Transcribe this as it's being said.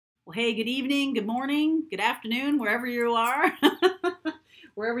Well, hey, good evening, good morning, good afternoon, wherever you are.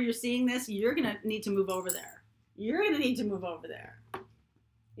 Wherever you're seeing this, you're going to need to move over there. You're going to need to move over there.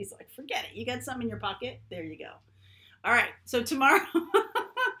 He's like, forget it. You got something in your pocket? There you go. All right. So tomorrow,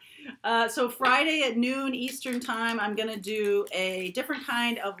 so Friday at noon Eastern time, I'm going to do a different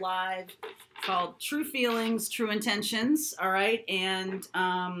kind of live called True Feelings, True Intentions. All right. And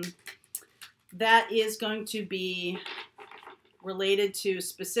that is going to be related to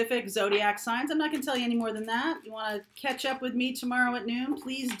specific zodiac signs. I'm not going to tell you any more than that. You want to catch up with me tomorrow at noon,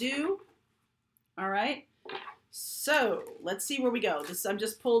 please do. All right. So let's see where we go. I'm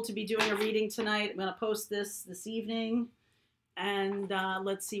just pulled to be doing a reading tonight. I'm going to post this evening, and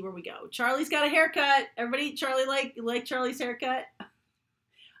let's see where we go. Charlie's got a haircut. Everybody, Charlie, like Charlie's haircut?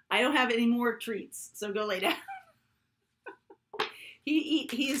 I don't have any more treats, so go lay down.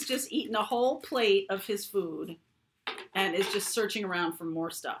 He's just eaten a whole plate of his food and is just searching around for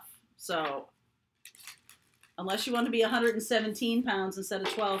more stuff. So unless you want to be 117 pounds instead of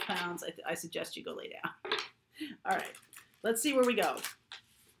 12 pounds, I suggest you go lay down. All right, let's see where we go.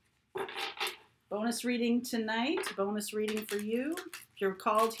 Bonus reading tonight, bonus reading for you. If you're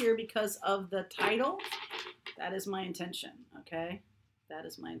called here because of the title, that is my intention, okay? That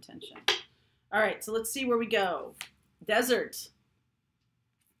is my intention. All right, so let's see where we go. Desert.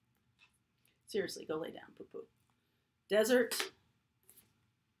 Seriously, go lay down, poo-poo. Desert,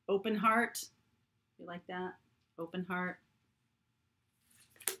 open heart. You like that? Open heart.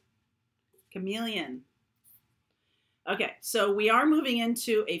 Chameleon. Okay, so we are moving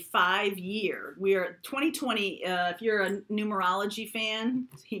into a 5-year. We are 2020. If you're a numerology fan,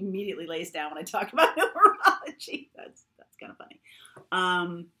 he immediately lays down when I talk about numerology. That's kind of funny,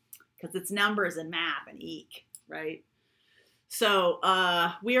 because it's numbers and math and eek, right? So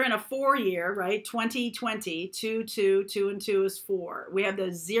we are in a 4-year, right? 2020, 2, 2, 2 and 2 is 4. We have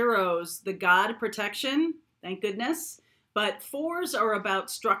the zeros, the God protection, thank goodness. But 4s are about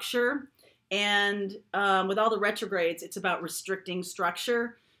structure. And with all the retrogrades, it's about restricting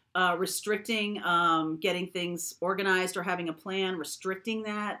structure, restricting getting things organized or having a plan, restricting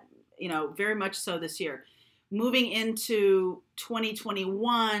that, very much so this year. Moving into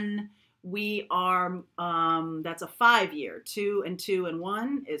 2021, we are, that's a 5-year. 2 and 2 and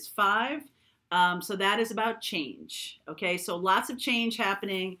 1 is 5. So that is about change. Okay, so lots of change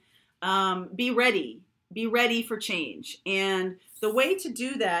happening. Be ready for change. And the way to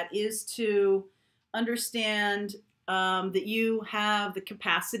do that is to understand that you have the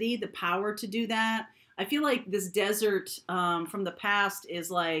capacity, the power to do that. I feel like this desert from the past is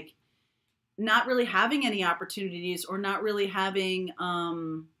like not really having any opportunities, or not really having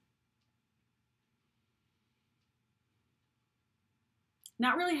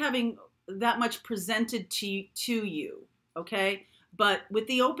that much presented to you, okay? But with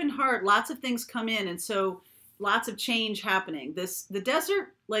the open heart, lots of things come in, and so lots of change happening. The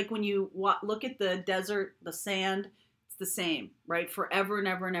desert, like when you look at the desert, the sand, it's the same, right? Forever and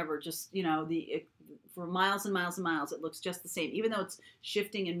ever and ever, just, for miles and miles and miles, it looks just the same. Even though it's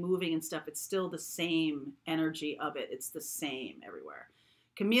shifting and moving and stuff, it's still the same energy of it. It's the same everywhere.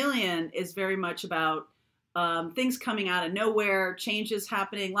 Chameleon is very much about things coming out of nowhere, changes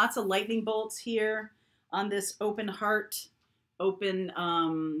happening, lots of lightning bolts here on this open heart, open,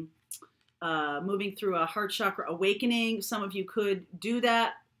 moving through a heart chakra awakening. Some of you could do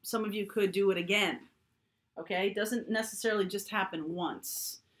that. Some of you could do it again. Okay, it doesn't necessarily just happen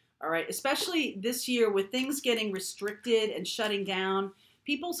once. All right, especially this year with things getting restricted and shutting down,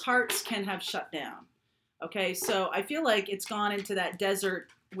 people's hearts can have shut down. Okay, so I feel like it's gone into that desert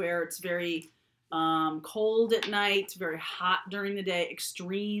where it's very cold at night, very hot during the day,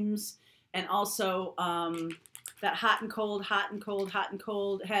 extremes, and also that hot and cold, hot and cold, hot and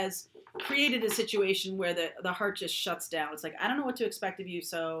cold has created a situation where the heart just shuts down. It's like, I don't know what to expect of you,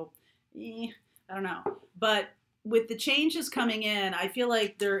 so I don't know. But with the changes coming in, I feel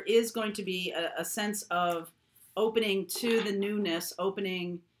like there is going to be a sense of opening to the newness,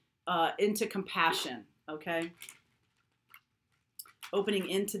 opening into compassion, okay? Opening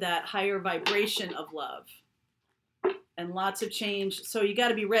into that higher vibration of love, and lots of change. So you got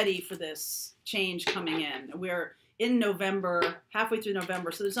to be ready for this change coming in. We're in November, halfway through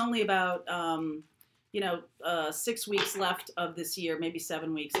November. So there's only about, 6 weeks left of this year, maybe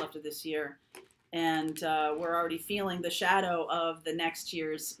 7 weeks left of this year. And we're already feeling the shadow of the next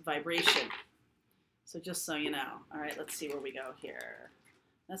year's vibration. So just so you know. All right, let's see where we go here.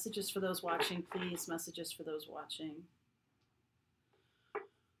 Messages for those watching, please. Messages for those watching.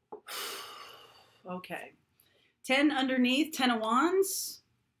 Okay. 10 underneath, 10 of Wands.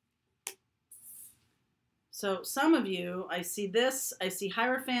 So some of you, I see this, I see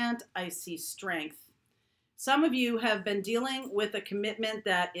Hierophant, I see Strength. Some of you have been dealing with a commitment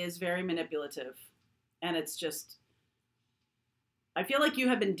that is very manipulative. And it's just, I feel like you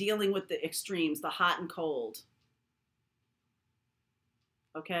have been dealing with the extremes, the hot and cold.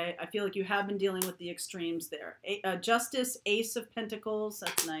 Okay, I feel like you have been dealing with the extremes there. Justice, Ace of Pentacles,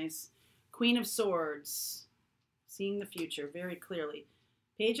 that's nice. Queen of Swords, seeing the future very clearly.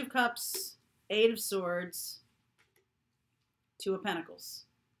 Page of Cups, Eight of Swords, Two of Pentacles.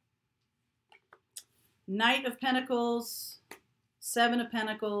 Knight of Pentacles, Seven of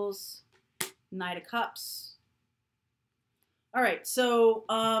Pentacles, Knight of Cups. All right, so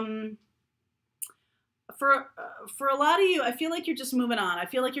for a lot of you, I feel like you're just moving on. I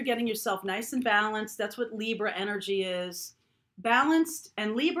feel like you're getting yourself nice and balanced. That's what Libra energy is. Balanced,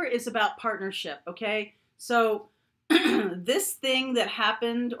 and Libra is about partnership, okay? So this thing that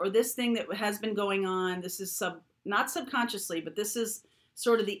happened, or this thing that has been going on, this is not subconsciously, but this is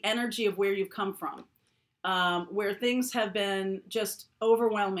sort of the energy of where you've come from, where things have been just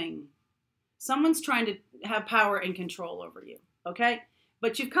overwhelming. Someone's trying to have power and control over you, okay?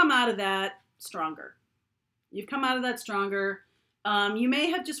 But you've come out of that stronger. You've come out of that stronger. You may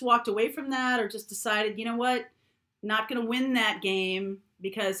have just walked away from that, or just decided, you know what, not going to win that game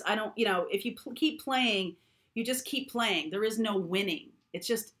because I don't, if you keep playing, you just keep playing. There is no winning. It's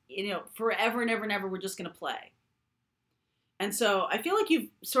just, forever and ever and ever, we're just going to play. And so I feel like you've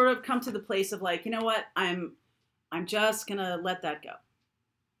sort of come to the place of like, you know what, I'm just going to let that go.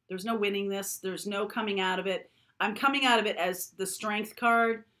 There's no winning this. There's no coming out of it. I'm coming out of it as the Strength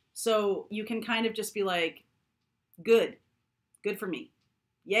card. So you can kind of just be like, good for me.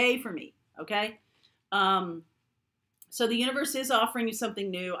 Yay for me. Okay. So the universe is offering you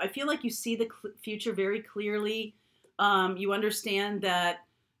something new. I feel like you see the future very clearly. You understand that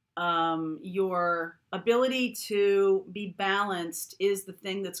your ability to be balanced is the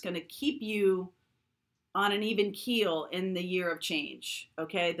thing that's going to keep you on an even keel in the year of change.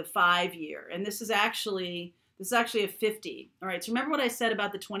 Okay, the 5-year, and this is actually a 50. All right. So remember what I said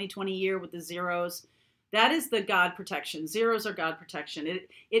about the 2020 year with the zeros? That is the God protection. Zeros are God protection.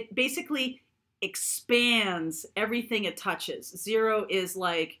 It basically expands everything it touches. Zero is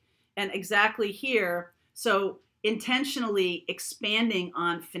like, and exactly here, so intentionally expanding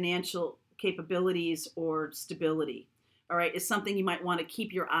on financial capabilities or stability, all right, is something you might want to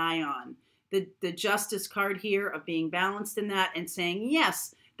keep your eye on. The Justice card here of being balanced in that and saying,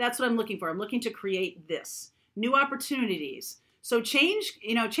 yes, that's what I'm looking for. I'm looking to create this. New opportunities. So change,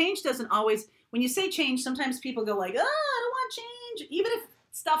 change doesn't always, when you say change, sometimes people go like, oh, I don't want change, even if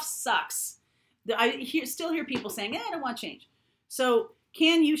stuff sucks. I still hear people saying, I don't want change. So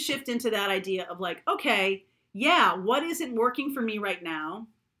can you shift into that idea of like, okay, yeah, what isn't working for me right now?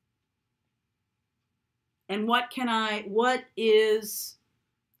 And what is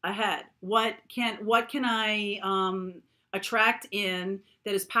ahead? What can I attract in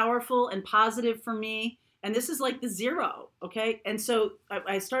that is powerful and positive for me? And this is like the zero, okay? And so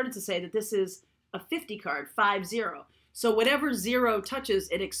I started to say that this is a 50 card, 50. So whatever zero touches,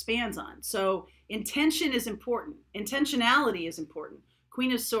 it expands on. So intention is important. Intentionality is important.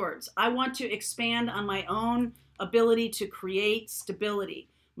 Queen of Swords. I want to expand on my own ability to create stability,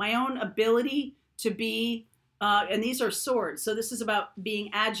 my own ability to be, and these are swords. So this is about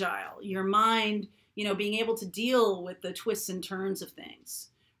being agile, your mind, being able to deal with the twists and turns of things,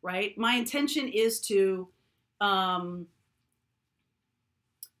 right? My intention is to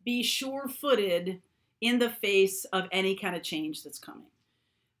be sure-footed in the face of any kind of change that's coming.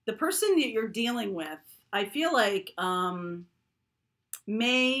 The person that you're dealing with, I feel like,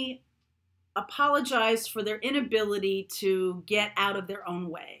 may apologize for their inability to get out of their own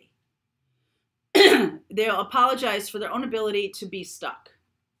way. They'll apologize for their own ability to be stuck.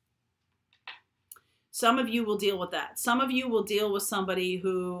 Some of you will deal with that. Some of you will deal with somebody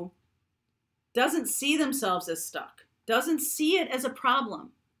who doesn't see themselves as stuck, doesn't see it as a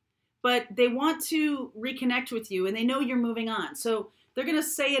problem, but they want to reconnect with you and they know you're moving on. So they're going to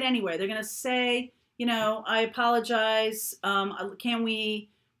say it anyway. They're going to say, I apologize. Can we,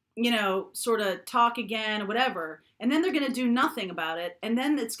 sort of talk again or whatever. And then they're going to do nothing about it. And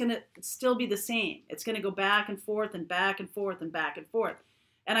then it's going to still be the same. It's going to go back and forth and back and forth and back and forth.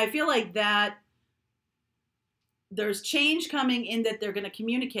 And I feel like that there's change coming in that they're going to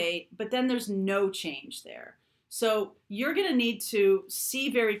communicate, but then there's no change there. So you're going to need to see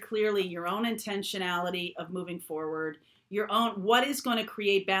very clearly your own intentionality of moving forward, your own, what is going to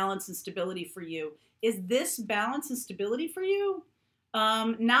create balance and stability for you. Is this balance and stability for you?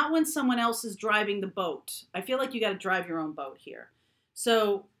 Not when someone else is driving the boat. I feel like you got to drive your own boat here.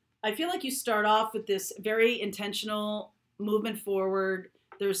 So I feel like you start off with this very intentional movement forward.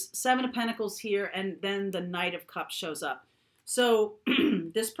 There's Seven of Pentacles here, and then the Knight of Cups shows up. So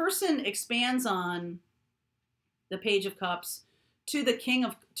this person expands on the Page of Cups to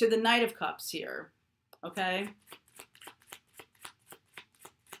the Knight of Cups here, okay?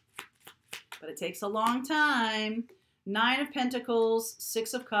 But it takes a long time. Nine of Pentacles,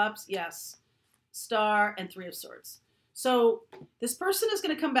 Six of Cups, yes, Star, and Three of Swords. So this person is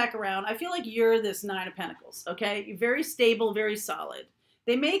going to come back around. I feel like you're this Nine of Pentacles, okay? You're very stable, very solid.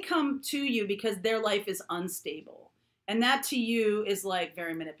 They may come to you because their life is unstable. And that to you is like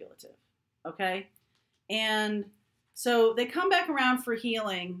very manipulative, okay? And so they come back around for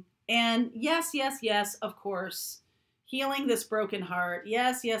healing. And yes, yes, yes, of course. Healing this broken heart.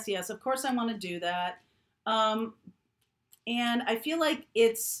 Yes, yes, yes. Of course I want to do that. And I feel like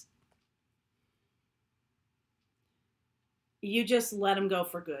you just let them go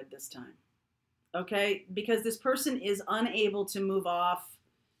for good this time. Okay? Because this person is unable to move off.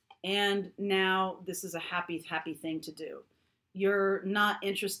 And now this is a happy, happy thing to do. You're not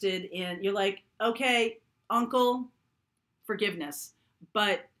interested in, you're like, okay, uncle, forgiveness.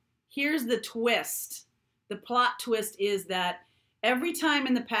 But here's the twist. The plot twist is that every time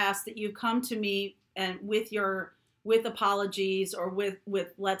in the past that you've come to me and with apologies or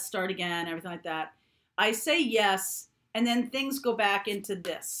with let's start again, everything like that, I say yes, and then things go back into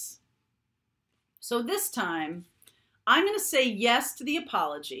this. So this time, I'm going to say yes to the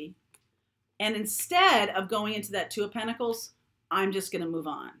apology, and instead of going into that Two of Pentacles, I'm just going to move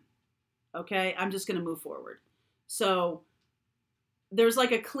on. Okay? I'm just going to move forward. So there's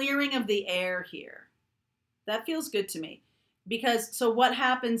like a clearing of the air here. That feels good to me. Because, so what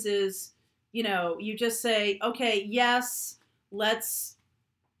happens is, you know, you just say, okay, yes,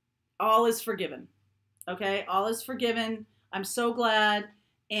 all is forgiven. Okay? All is forgiven. I'm so glad.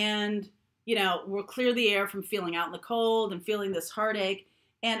 And, you know, we'll clear the air from feeling out in the cold and feeling this heartache.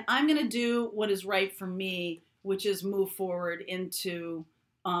 And I'm going to do what is right for me, which is move forward into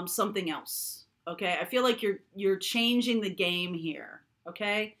something else. Okay? I feel like you're changing the game here.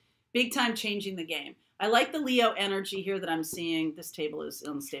 Okay? Big time changing the game. I like the Leo energy here that I'm seeing. This table is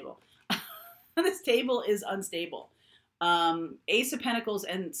unstable. This table is unstable. Ace of Pentacles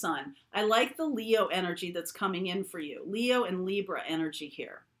and Sun. I like the Leo energy that's coming in for you. Leo and Libra energy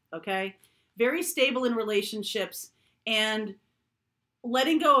here. Okay? Very stable in relationships and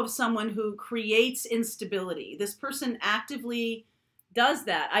letting go of someone who creates instability. This person actively does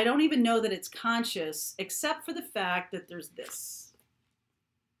that. I don't even know that it's conscious, except for the fact that there's this.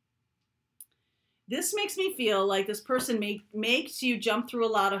 This makes me feel like this person makes you jump through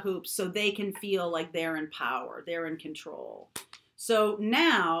a lot of hoops so they can feel like they're in power, they're in control. So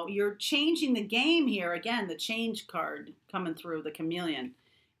now you're changing the game here. Again, the change card coming through, the chameleon.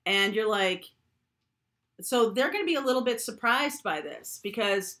 And you're like, so they're going to be a little bit surprised by this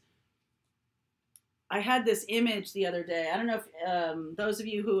because I had this image the other day. I don't know if those of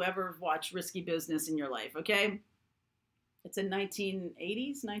you who ever watched Risky Business in your life, okay? It's a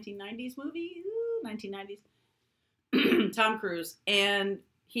 1980s, 1990s movie. 1990s. Tom Cruise. And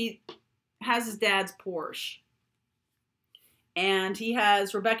he has his dad's Porsche. And he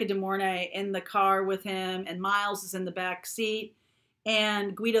has Rebecca De Mornay in the car with him. And Miles is in the back seat.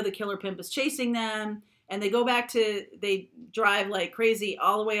 And Guido the Killer Pimp is chasing them. And they drive like crazy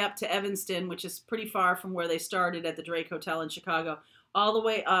all the way up to Evanston, which is pretty far from where they started at the Drake Hotel in Chicago. All the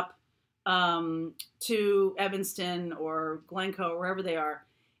way up to Evanston or Glencoe, wherever they are.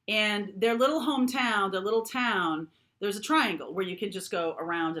 And their little hometown, their little town, there's a triangle where you can just go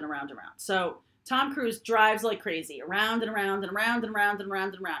around and around and around. So Tom Cruise drives like crazy, around and around and around and around and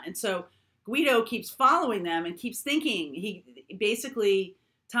around and around. And so Guido keeps following them and keeps thinking.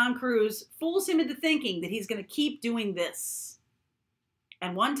 Tom Cruise fools him into thinking that he's going to keep doing this.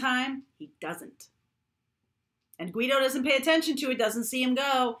 And one time, he doesn't. And Guido doesn't pay attention to it, doesn't see him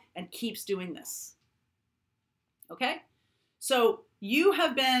go, and keeps doing this. Okay? So you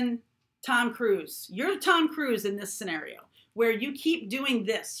have been Tom Cruise. You're Tom Cruise in this scenario where you keep doing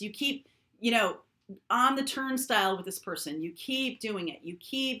this. You keep, on the turnstile with this person. You keep doing it. You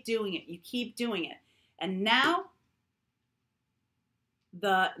keep doing it. You keep doing it. And now,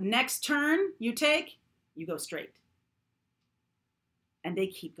 the next turn you take, you go straight. And they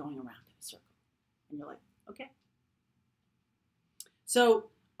keep going around in a circle. And you're like, okay. So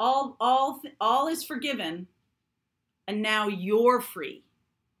all is forgiven. And now you're free,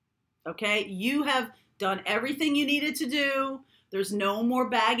 okay? You have done everything you needed to do. There's no more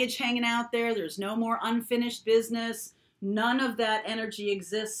baggage hanging out there. There's no more unfinished business. None of that energy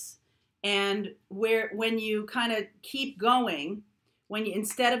exists. And when you kind of keep going, when you,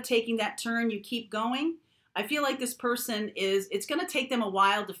 instead of taking that turn, you keep going, I feel like this person it's going to take them a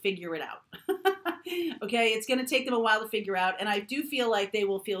while to figure it out. Okay, it's going to take them a while to figure out, and I do feel like they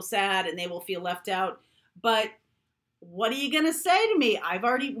will feel sad and they will feel left out. But what are you going to say to me?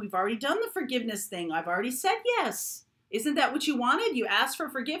 We've already done the forgiveness thing. I've already said yes. Isn't that what you wanted? You asked for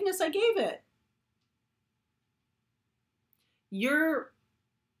forgiveness. I gave it. You're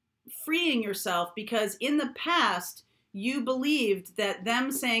freeing yourself because in the past, you believed that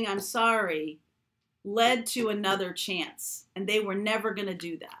them saying I'm sorry led to another chance, and they were never going to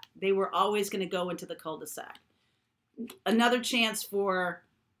do that. They were always going to go into the cul-de-sac. Another chance for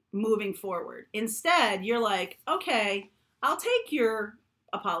moving forward. Instead, you're like, okay, I'll take your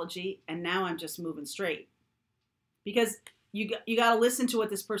apology, and now I'm just moving straight. Because you got to listen to what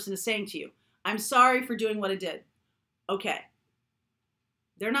this person is saying to you. I'm sorry for doing what I did. Okay.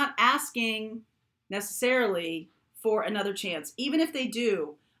 They're not asking necessarily for another chance. Even if they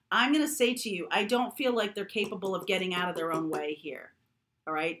do, I'm going to say to you, I don't feel like they're capable of getting out of their own way here.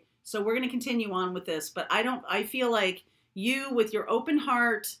 All right? So we're going to continue on with this, but I feel like you, with your open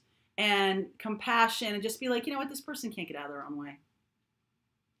heart and compassion, and just be like, you know what, this person can't get out of their own way.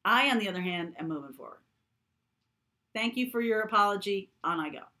 I, on the other hand, am moving forward. Thank you for your apology. On I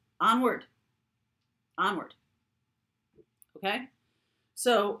go. Onward. Onward. Okay?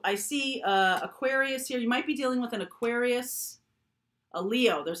 So I see Aquarius here. You might be dealing with an Aquarius, a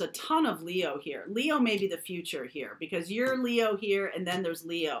Leo. There's a ton of Leo here. Leo may be the future here because you're Leo here and then there's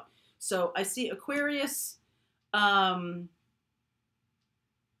Leo. So I see Aquarius. I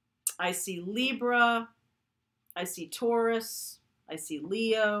see Libra. I see Taurus. I see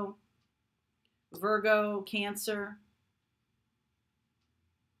Leo. Virgo, Cancer.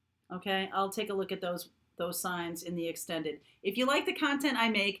 Okay, I'll take a look at those signs in the extended. If you like the content I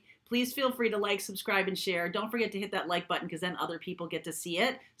make, please feel free to like, subscribe, and share. Don't forget to hit that like button because then other people get to see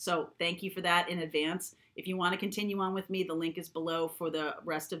it. So thank you for that in advance. If you want to continue on with me, the link is below for the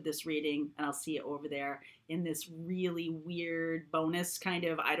rest of this reading, and I'll see you over there in this really weird bonus kind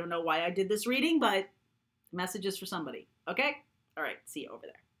of, I don't know why I did this reading, but messages for somebody. Okay? All right, see you over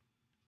there.